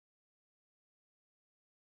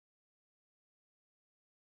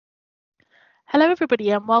Hello,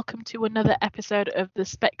 everybody, and welcome to another episode of the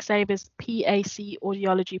Specsavers PAC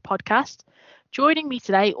Audiology podcast. Joining me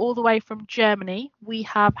today, all the way from Germany, we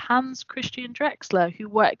have Hans Christian Drexler, who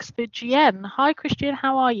works for GN. Hi, Christian,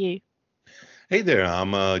 how are you? Hey there,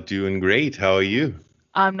 I'm doing great. How are you?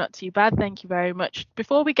 I'm not too bad, thank you very much.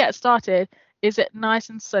 Before we get started, is it nice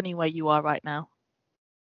and sunny where you are right now?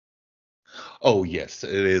 Oh, yes,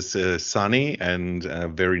 it is sunny and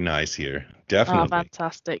very nice here. Oh, Definitely.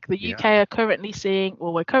 fantastic. The Yeah. UK are currently seeing,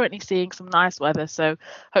 well, we're currently seeing some nice weather, so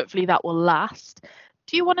hopefully that will last.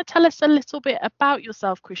 Do you want to tell us a little bit about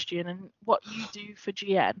yourself, Christian, and what you do for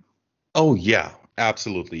GN? Oh, yeah,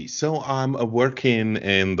 absolutely. So I'm working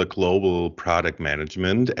in the global product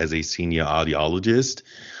management as a senior audiologist,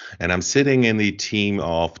 and I'm sitting in the team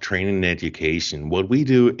of training and education. What we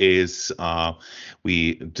do is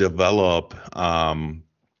we develop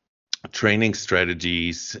training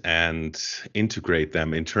strategies and integrate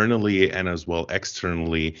them internally and as well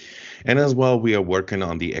externally. And as well, we are working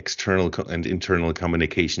on the external and internal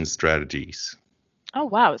communication strategies. Oh,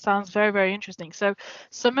 wow. It sounds very, very interesting. So,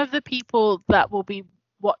 some of the people that will be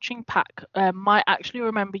watching PAC might actually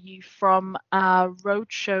remember you from our road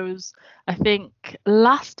shows. I think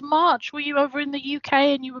last March, were you over in the UK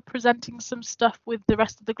and you were presenting some stuff with the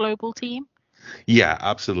rest of the global team? Yeah,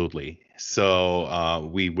 absolutely. So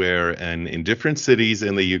we were in different cities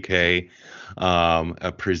in the UK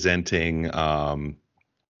presenting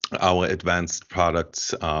our advanced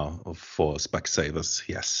products for Specsavers.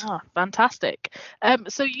 Yes. Oh, fantastic.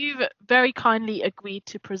 So you've very kindly agreed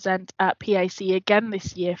to present at PAC again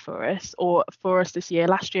this year for us, or for us this year.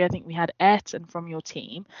 Last year, I think we had Ayrton from your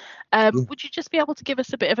team. Would you just be able to give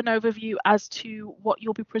us a bit of an overview as to what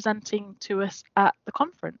you'll be presenting to us at the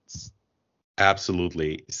conference?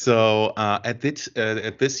 Absolutely. So at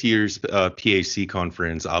this year's PAC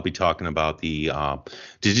conference, I'll be talking about the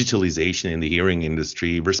digitalization in the hearing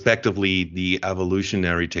industry, respectively, the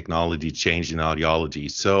evolutionary technology change in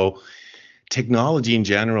audiology. So technology in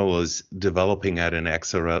general is developing at an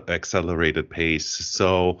accelerated pace.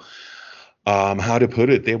 So how to put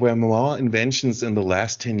it, there were more inventions in the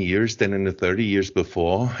last 10 years than in the 30 years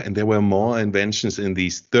before, and there were more inventions in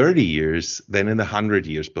these 30 years than in the 100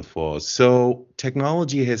 years before. So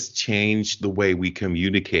technology has changed the way we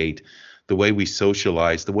communicate, the way we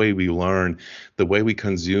socialize, the way we learn, the way we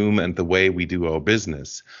consume, and the way we do our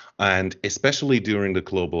business. And especially during the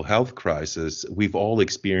global health crisis, we've all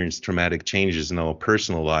experienced traumatic changes in our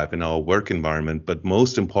personal life, in our work environment, but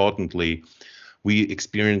most importantly, we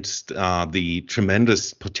experienced the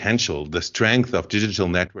tremendous potential, the strength of digital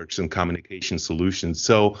networks and communication solutions.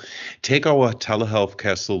 So take our telehealth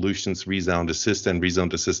care solutions, Resound Assist and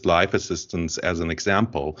Resound Assist Live Assistance as an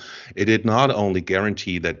example. It did not only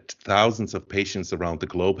guarantee that thousands of patients around the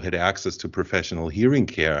globe had access to professional hearing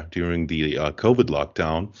care during the COVID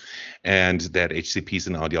lockdown, and that HCPs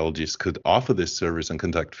and audiologists could offer this service and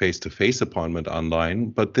conduct face-to-face appointment online,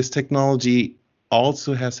 but this technology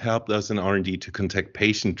also has helped us in R&D to conduct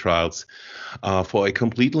patient trials for a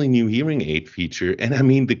completely new hearing aid feature. And I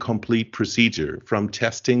mean the complete procedure from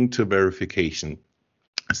testing to verification.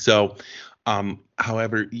 So,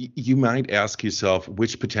 however, you might ask yourself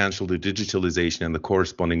which potential the digitalization and the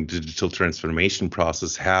corresponding digital transformation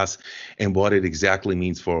process has and what it exactly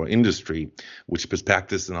means for our industry, which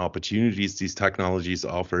perspectives and opportunities these technologies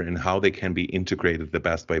offer, and how they can be integrated the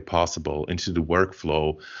best way possible into the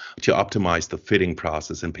workflow to optimize the fitting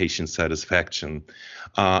process and patient satisfaction.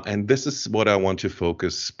 And this is what I want to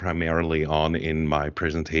focus primarily on in my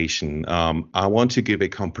presentation. I want to give a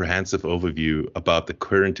comprehensive overview about the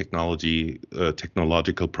current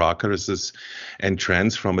technological progresses and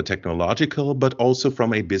trends from a technological, but also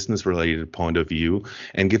from a business-related point of view,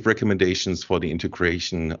 and give recommendations for the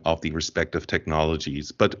integration of the respective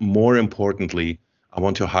technologies. But more importantly, I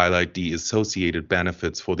want to highlight the associated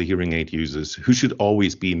benefits for the hearing aid users, who should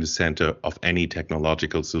always be in the center of any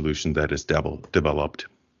technological solution that is developed.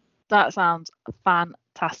 That sounds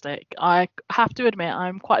fantastic. I have to admit,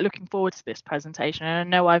 I'm quite looking forward to this presentation, and I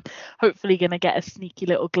know I'm hopefully going to get a sneaky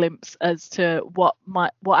little glimpse as to what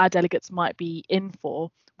our delegates might be in for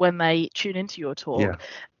when they tune into your Yeah, talk.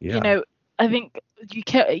 You yeah, know, I think you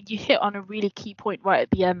hit on a really key point right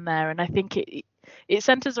at the end there, and I think it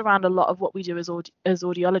centers around a lot of what we do as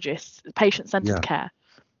audiologists, patient-centered yeah, care.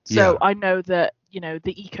 So yeah, I know that,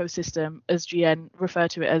 the ecosystem, as GN refer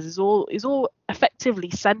to it as, is all effectively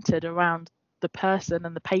centered around the person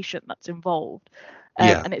and the patient that's involved.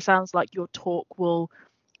 yeah. And it sounds like your talk will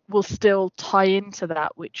still tie into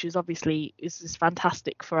that, which is obviously is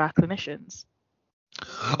fantastic for our clinicians.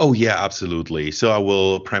 Oh yeah, absolutely. So I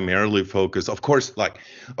will primarily focus, of course,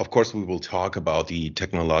 we will talk about the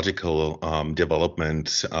technological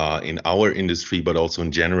development in our industry, but also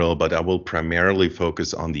in general. But I will primarily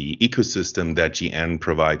focus on the ecosystem that GN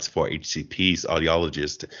provides for HCPs,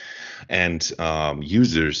 audiologists, and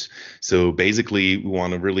users. So basically, we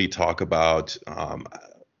want to really talk about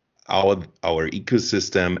our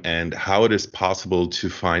ecosystem and how it is possible to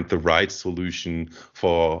find the right solution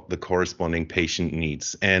for the corresponding patient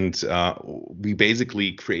needs. And we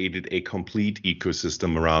basically created a complete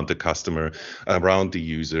ecosystem around the customer, around the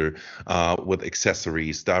user, with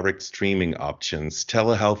accessories, direct streaming options,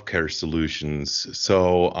 telehealth care solutions.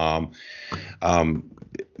 So um,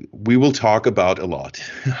 we will talk about a lot.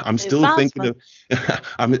 I'm It still sounds thinking fun.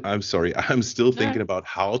 of, I'm sorry, I'm still No. thinking about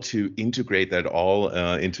how to integrate that all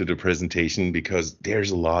into the presentation because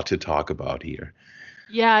there's a lot to talk about here.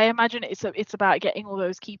 Yeah, I imagine it's about getting all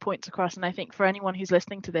those key points across. And I think for anyone who's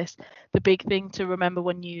listening to this, the big thing to remember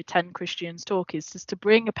when you attend Christian's talk is just to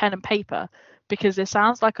bring a pen and paper, because it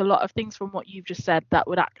sounds like a lot of things from what you've just said that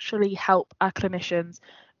would actually help our clinicians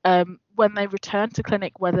when they return to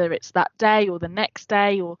clinic, whether it's that day or the next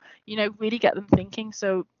day, or really get them thinking.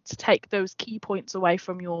 So to take those key points away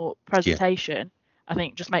from your Yeah. presentation, I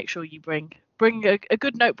think just make sure you bring a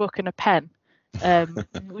good notebook and a pen.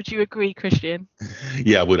 Would you agree, Christian?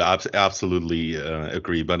 Yeah, I would absolutely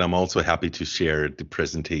agree, but I'm also happy to share the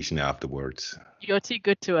presentation afterwards. You're too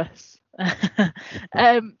good to us.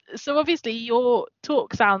 So obviously your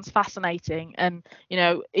talk sounds fascinating, and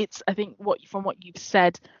it's, I think, what you've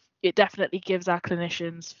said, it definitely gives our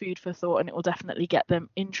clinicians food for thought, and it will definitely get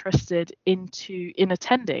them interested in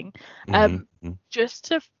attending. Hmm. Um, just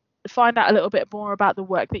to find out a little bit more about the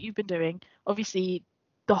work that you've been doing. Obviously,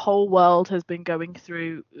 the whole world has been going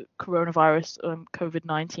through coronavirus,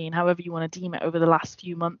 COVID-19, however you want to deem it, over the last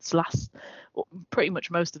few months, pretty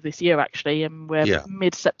much most of this year actually, and we're Yeah.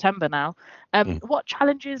 mid-September now. Mm. What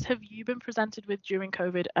challenges have you been presented with during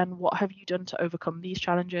COVID, and what have you done to overcome these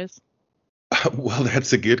challenges? Well,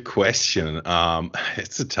 that's a good question.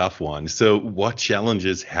 It's a tough one. So, what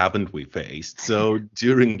challenges haven't we faced? So,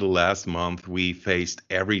 during the last month, we faced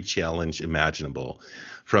every challenge imaginable,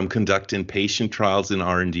 from conducting patient trials in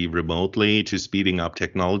R&D remotely to speeding up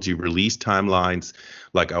technology release timelines,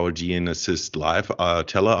 like our GN Assist Live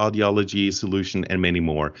teleaudiology solution, and many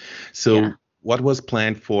more. Yeah, So, what was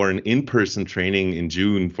planned for an in-person training in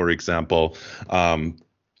June, for example,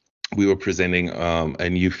 we were presenting a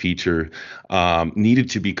new feature needed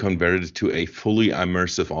to be converted to a fully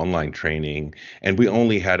immersive online training, and we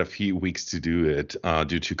only had a few weeks to do it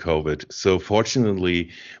due to COVID. So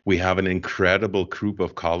fortunately, we have an incredible group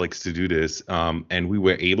of colleagues to do this, and we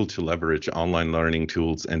were able to leverage online learning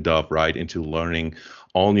tools and dive right into learning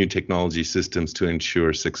all new technology systems to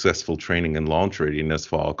ensure successful training and launch readiness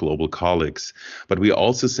for our global colleagues. But we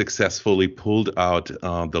also successfully pulled out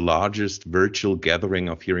the largest virtual gathering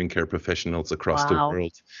of hearing care professionals across the wow.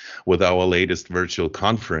 world with our latest virtual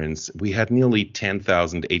conference. We had nearly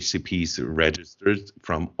 10,000 HCPs registered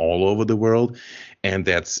from all over the world, and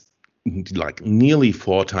that's like nearly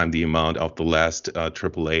four times the amount of the last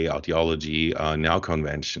AAA Audiology Now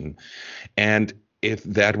convention. And if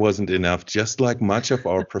that wasn't enough, just like much of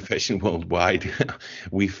our profession worldwide,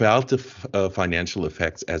 we felt the financial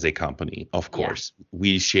effects as a company. Of Yeah. course,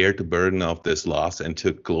 we shared the burden of this loss and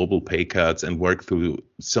took global pay cuts and worked through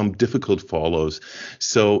some difficult follows.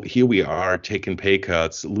 So here we are taking pay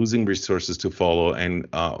cuts, losing resources to follow, and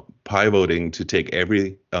pivoting to take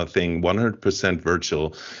everything 100%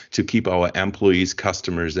 virtual to keep our employees,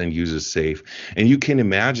 customers, and users safe. And you can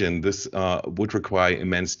imagine this would require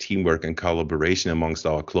immense teamwork and collaboration amongst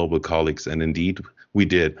our global colleagues. And indeed, we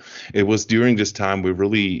did. It was during this time we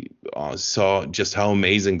really saw just how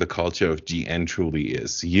amazing the culture of GN truly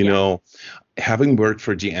is. Yeah. Having worked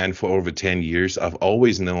for GN for over 10 years, I've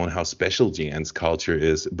always known how special GN's culture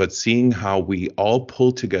is, but seeing how we all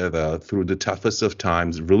pull together through the toughest of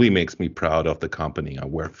times really makes me proud of the company I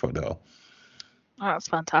work for, though. That's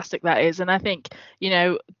fantastic, that is. And I think,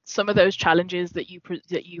 some of those challenges that you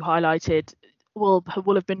highlighted will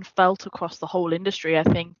have been felt across the whole industry, I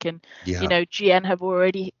think. And Yeah. GN have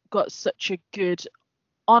already got such a good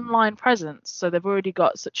online presence, so they've already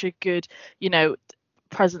got such a good, you know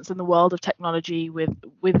presence in the world of technology,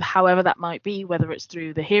 with however that might be, whether it's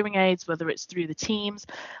through the hearing aids, whether it's through the teams.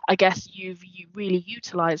 I guess you really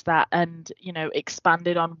utilized that, and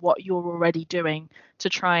expanded on what you're already doing to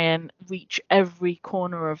try and reach every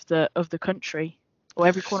corner of the country, or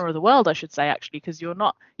every corner of the world, I should say, actually, because you're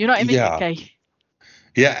not in the Yeah. UK.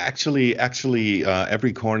 Yeah, actually,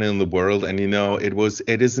 every corner in the world, and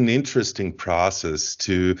it is an interesting process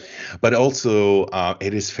to, but also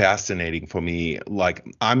it is fascinating for me. Like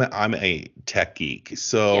I'm a tech geek, Yeah.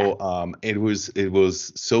 so it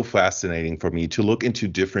was so fascinating for me to look into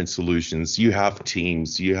different solutions. You have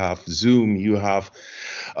Teams, you have Zoom, you have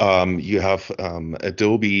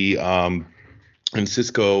Adobe. And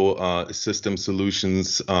Cisco system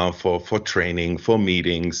solutions for training, for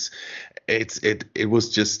meetings. It was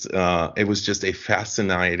just a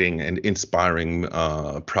fascinating and inspiring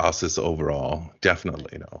process overall.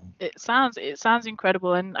 Definitely, no. It sounds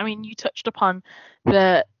incredible, and I mean, you touched upon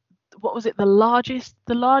the what was it, the largest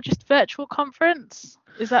virtual conference?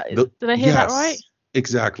 Did I hear that right? Yes,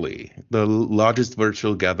 exactly. The largest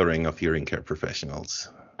virtual gathering of hearing care professionals.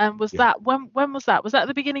 And was Yeah, that when was that? Was that at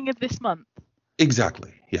the beginning of this month?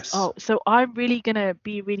 exactly. Yes. Oh, so I'm really gonna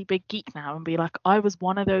be a really big geek now and be like, I was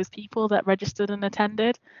one of those people that registered and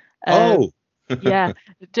attended. Um, Oh, yeah,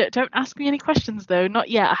 don't ask me any questions though, not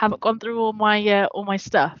yet. I haven't gone through all my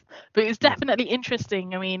stuff, but it's yeah. definitely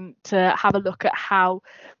interesting. I mean, to have a look at how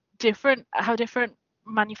different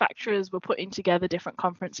manufacturers were putting together different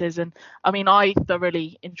conferences, and I mean, I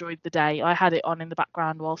thoroughly enjoyed the day. I had it on in the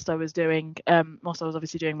background whilst I was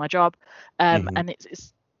obviously doing my job, Mhm. and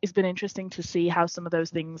it's been interesting to see how some of those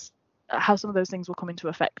things will come into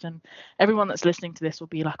effect, and everyone that's listening to this will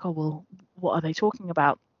be like, oh well, what are they talking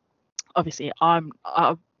about? Obviously, I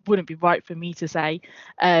wouldn't be right for me to say.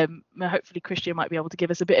 Hopefully Christian might be able to give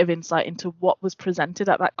us a bit of insight into what was presented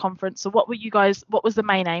at that conference. So what was the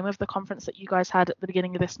main aim of the conference that you guys had at the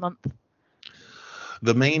beginning of this month?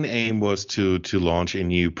 The main aim was to launch a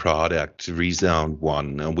new product, Resound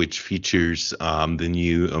One, which features the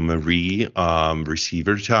new Marie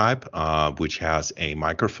receiver type, which has a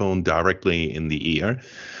microphone directly in the ear.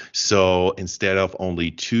 So instead of only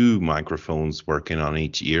two microphones working on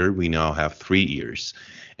each ear, we now have three ears.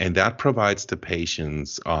 And that provides the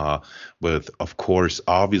patients with, of course,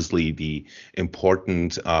 obviously the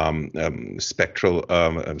important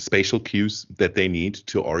spatial cues that they need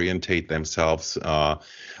to orientate themselves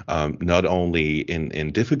not only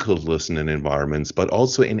in difficult listening environments, but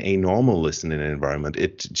also in a normal listening environment.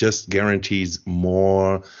 It just guarantees a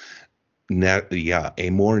more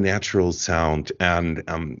natural sound.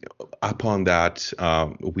 And upon that,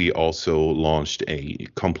 we also launched a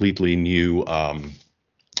completely new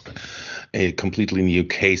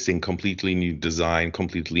casing, completely new design,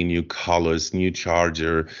 completely new colors, new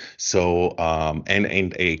charger. So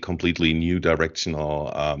and a completely new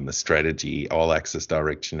directional strategy, all access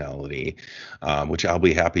directionality, which I'll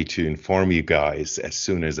be happy to inform you guys as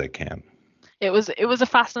soon as I can. It was a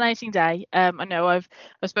fascinating day. I know I've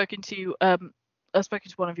spoken to I've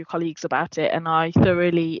spoken to one of your colleagues about it, and I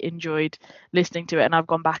thoroughly enjoyed listening to it. And I've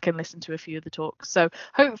gone back and listened to a few of the talks. So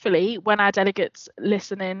hopefully, when our delegates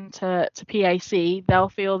listen in to PAC, they'll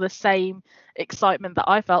feel the same excitement that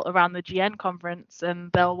I felt around the GN conference,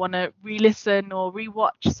 and they'll want to re-listen or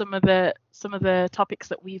re-watch some of the topics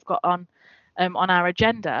that we've got on our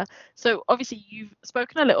agenda. So obviously, you've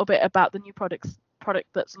spoken a little bit about the new product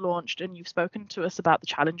that's launched, and you've spoken to us about the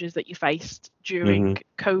challenges that you faced during Hmm.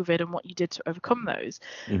 COVID and what you did to overcome those.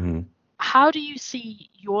 Hmm. How do you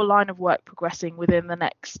see your line of work progressing within the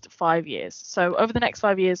next 5 years? So over the next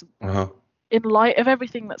 5 years, Uh-huh. in light of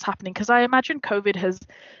everything that's happening, because I imagine COVID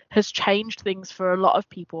has changed things for a lot of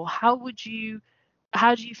people. How do you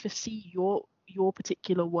foresee your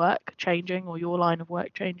particular work changing, or your line of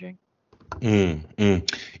work changing?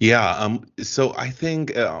 Yeah, so I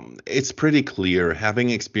think it's pretty clear, having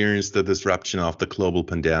experienced the disruption of the global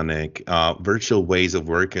pandemic, virtual ways of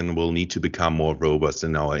working will need to become more robust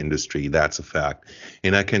in our industry. That's a fact.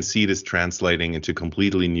 And I can see this translating into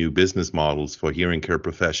completely new business models for hearing care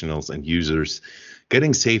professionals and users,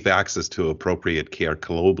 getting safe access to appropriate care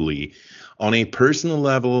globally. On a personal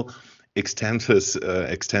level,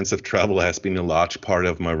 extensive travel has been a large part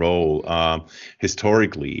of my role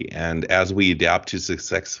historically. And as we adapt to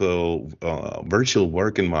successful virtual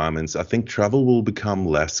work environments, I think travel will become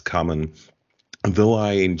less common. Though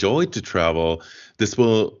I enjoyed to travel, this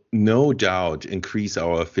will no doubt increase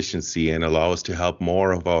our efficiency and allow us to help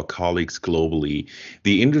more of our colleagues globally.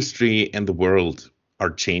 The industry and the world are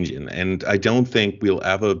changing, and I don't think we'll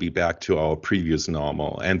ever be back to our previous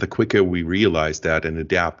normal. And the quicker we realize that and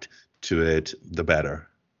adapt to it, the better.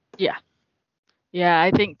 Yeah. Yeah, I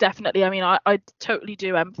think definitely. I mean, I totally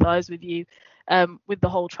do empathize with you with the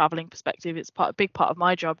whole traveling perspective. It's a big part of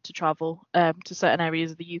my job to travel to certain areas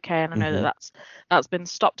of the UK, and I know that Hmm. that's been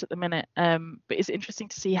stopped at the minute. But it's interesting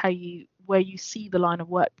to see where you see the line of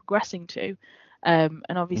work progressing to, and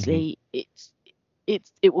Hmm. obviously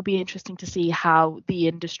it will be interesting to see how the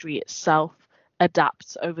industry itself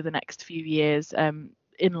adapts over the next few years,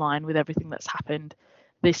 in line with everything that's happened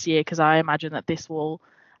this year, because I imagine that this will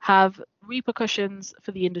have repercussions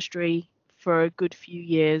for the industry for a good few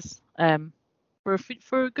years, for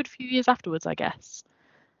a good few years afterwards, I guess.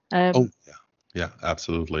 Oh, yeah,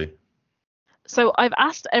 absolutely. So I've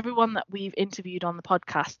asked everyone that we've interviewed on the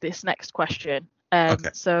podcast this next question. Okay.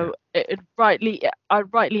 So I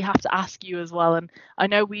rightly have to ask you as well. And I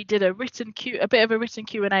know we did a bit of a written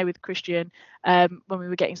Q&A with Christian, when we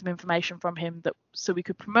were getting some information from him so we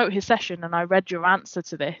could promote his session. And I read your answer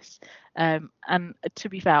to this. And to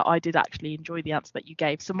be fair, I did actually enjoy the answer that you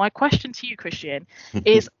gave. So my question to you, Christian,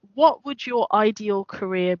 is what would your ideal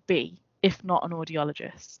career be if not an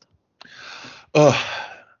audiologist? Oh,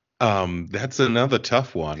 that's another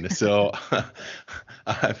tough one. So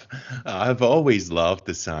I've always loved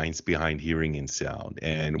the science behind hearing and sound.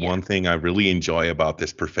 And one thing I really enjoy about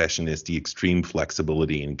this profession is the extreme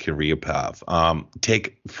flexibility in career path.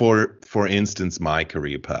 Take for instance my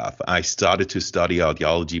career path. I started to study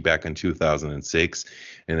audiology back in 2006.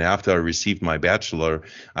 And after I received my bachelor,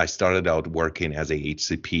 I started out working as a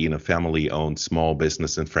HCP in a family-owned small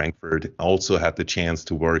business in Frankfurt. Also had the chance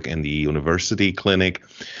to work in the university clinic.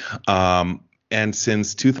 And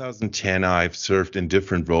since 2010, I've served in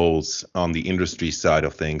different roles on the industry side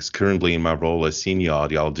of things, currently in my role as senior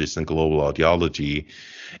audiologist in global audiology.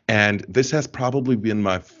 And this has probably been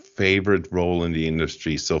my favorite role in the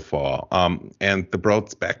industry so far. And the broad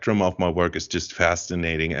spectrum of my work is just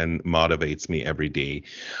fascinating and motivates me every day.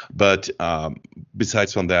 But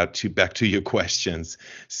besides from that, back to your questions.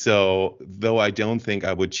 So though I don't think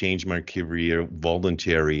I would change my career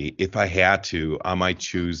voluntary, if I had to, I might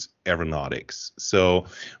choose aeronautics. So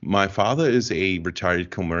my father is a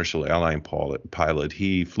retired commercial airline pilot.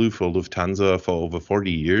 He flew for Lufthansa for over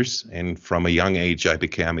 40 years. And from a young age, I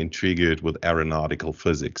became intrigued with aeronautical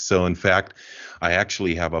physics. So in fact, I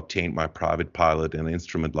actually have obtained my private pilot and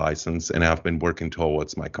instrument license and have been working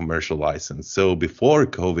towards my commercial license. So before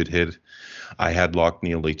COVID hit, I had logged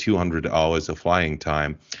nearly 200 hours of flying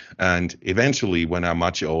time. And eventually, when I'm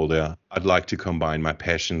much older, I'd like to combine my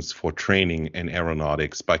passions for training and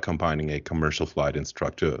aeronautics by combining a commercial flight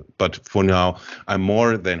instructor. But for now, I'm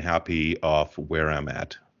more than happy of where I'm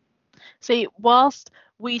at. See, whilst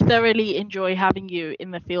we thoroughly enjoy having you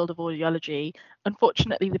in the field of audiology,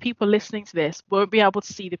 unfortunately, the people listening to this won't be able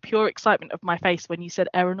to see the pure excitement of my face when you said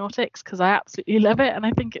aeronautics, because I absolutely love it and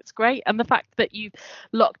I think it's great. And the fact that you've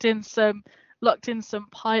locked in some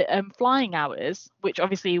flying hours, which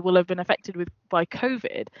obviously will have been affected by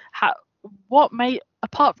COVID. What made,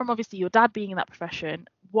 apart from obviously your dad being in that profession,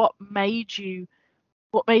 what made you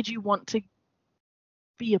want to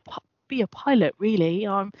be a pilot? Really,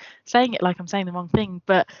 I'm saying it like I'm saying the wrong thing,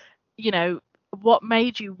 but what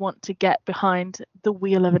made you want to get behind the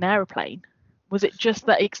wheel of an aeroplane? Was it just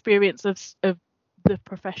that experience of the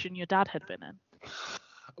profession your dad had been in?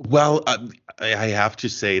 Well, I have to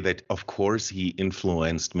say that, of course, he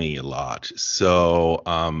influenced me a lot. So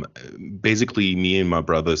basically, me and my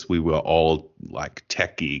brothers, we were all like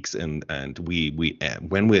tech geeks, and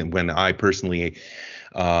when I personally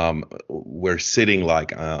were sitting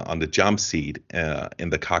like on the jump seat in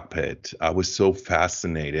the cockpit, I was so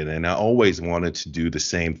fascinated, and I always wanted to do the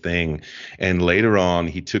same thing. And later on,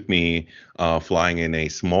 he took me flying in a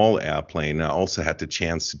small airplane. I also had the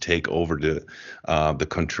chance to take over the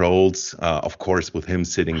controls, of course, with him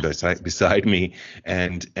sitting beside me,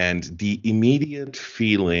 and the immediate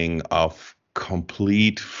feeling of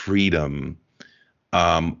complete freedom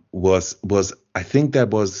was I think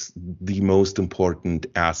that was the most important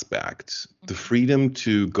aspect. The freedom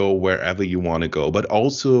to go wherever you want to go, but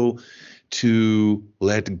also to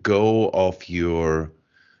let go of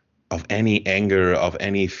any anger, of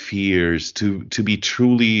any fears, to be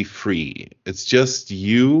truly free. It's just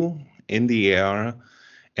you in the air,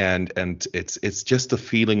 and it's just a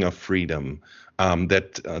feeling of freedom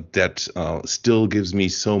that still gives me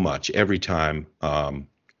so much every time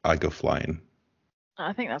I go flying.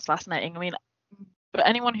 I think that's fascinating. I mean, but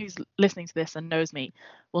anyone who's listening to this and knows me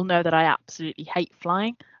will know that I absolutely hate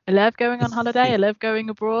flying. I love going on holiday. I love going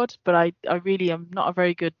abroad, but I really am not a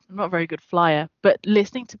very good flyer. But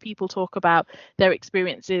listening to people talk about their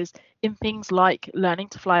experiences in things like learning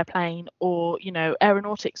to fly a plane or,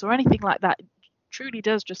 aeronautics or anything like that truly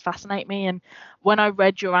does just fascinate me. And when I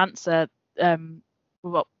read your answer,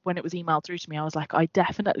 when it was emailed through to me, I was like, I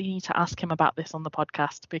definitely need to ask him about this on the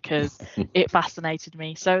podcast because it fascinated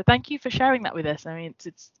me. So thank you for sharing that with us. I mean,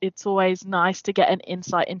 it's always nice to get an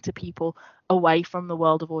insight into people away from the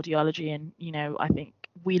world of audiology. And, I think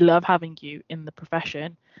we love having you in the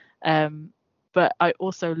profession. but I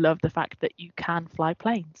also love the fact that you can fly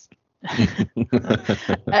planes.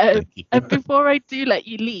 And before I do let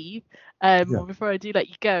you leave, or before I do let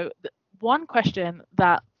you go, one question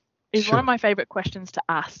that is one of my favorite questions to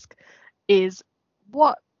ask is,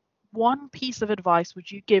 what one piece of advice would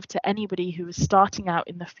you give to anybody who is starting out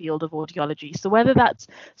in the field of audiology? So whether that's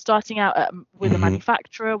starting out with a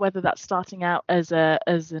manufacturer, whether that's starting out as an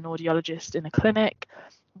audiologist in a clinic,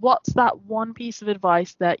 what's that one piece of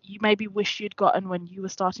advice that you maybe wish you'd gotten when you were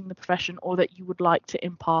starting the profession, or that you would like to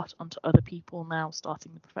impart onto other people now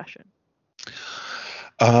starting the profession?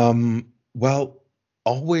 Well,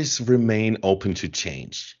 always remain open to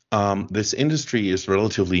change. This industry is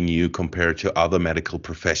relatively new compared to other medical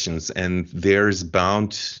professions, and there's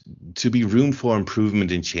bound to be room for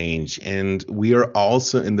improvement and change. And we are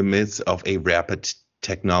also in the midst of a rapid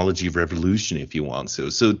technology revolution, if you want.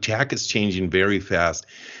 So tech is changing very fast,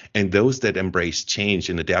 and those that embrace change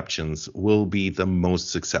and adaptations will be the most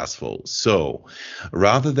successful. So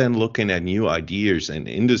rather than looking at new ideas and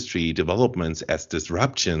industry developments as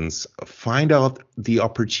disruptions, find out the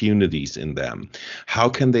opportunities in them. How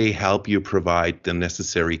can they help you provide the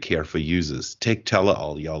necessary care for users? Take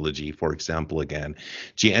teleaudiology, for example, again.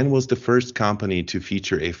 GN was the first company to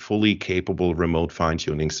feature a fully capable remote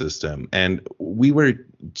fine-tuning system, and we were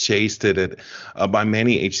chased at it by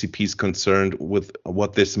many HCPs concerned with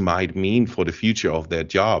what this might mean for the future of their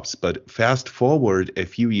jobs. But fast forward a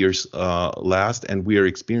few years last, and we are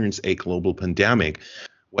experiencing a global pandemic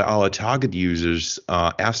where our target users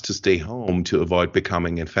are asked to stay home to avoid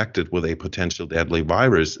becoming infected with a potential deadly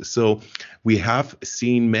virus. So we have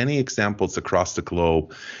seen many examples across the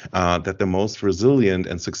globe that the most resilient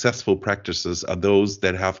and successful practices are those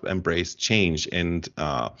that have embraced change and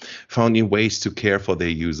found new ways to care for their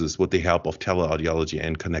users with the help of teleaudiology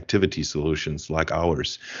and connectivity solutions like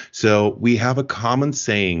ours. So we have a common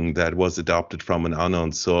saying that was adopted from an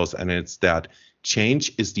unknown source, and it's that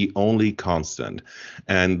change is the only constant.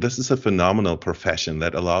 And this is a phenomenal profession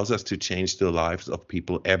that allows us to change the lives of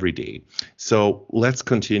people every day. So let's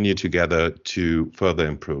continue together to further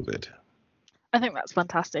improve it. I think that's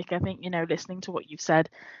fantastic. I think, listening to what you've said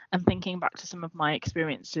and thinking back to some of my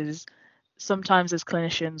experiences, sometimes as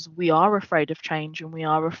clinicians, we are afraid of change, and we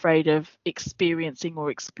are afraid of experiencing or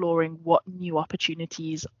exploring what new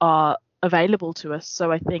opportunities are available to us.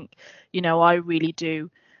 So I think, I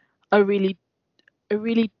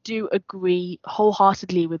really do agree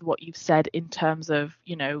wholeheartedly with what you've said in terms of,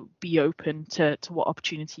 be open to what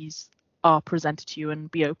opportunities are presented to you, and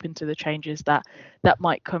be open to the changes that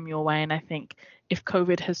might come your way. And I think if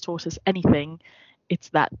COVID has taught us anything, it's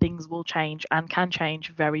that things will change and can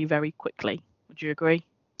change very, very quickly. Would you agree?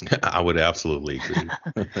 I would absolutely agree.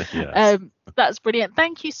 Yes. That's brilliant.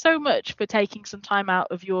 Thank you so much for taking some time out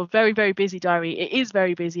of your very, very busy diary. It is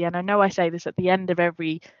very busy, and I know I say this at the end of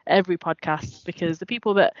every podcast, because the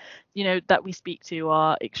people that that we speak to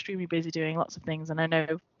are extremely busy doing lots of things. And I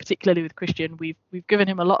know, particularly with Christian, we've given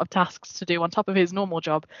him a lot of tasks to do on top of his normal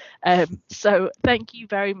job. So thank you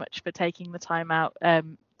very much for taking the time out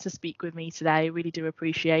to speak with me today. Really do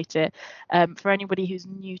appreciate it. For anybody who's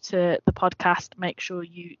new to the podcast, make sure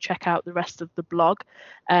you check out the rest of the blog,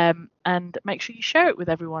 and make sure you share it with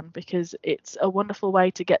everyone, because it's a wonderful way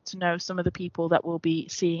to get to know some of the people that we'll be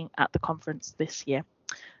seeing at the conference this year.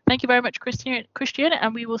 Thank you very much, Christian,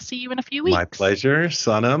 and we will see you in a few weeks. My pleasure,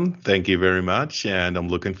 Sanam. Thank you very much, and I'm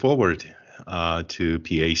looking forward to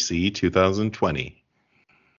PAC 2020.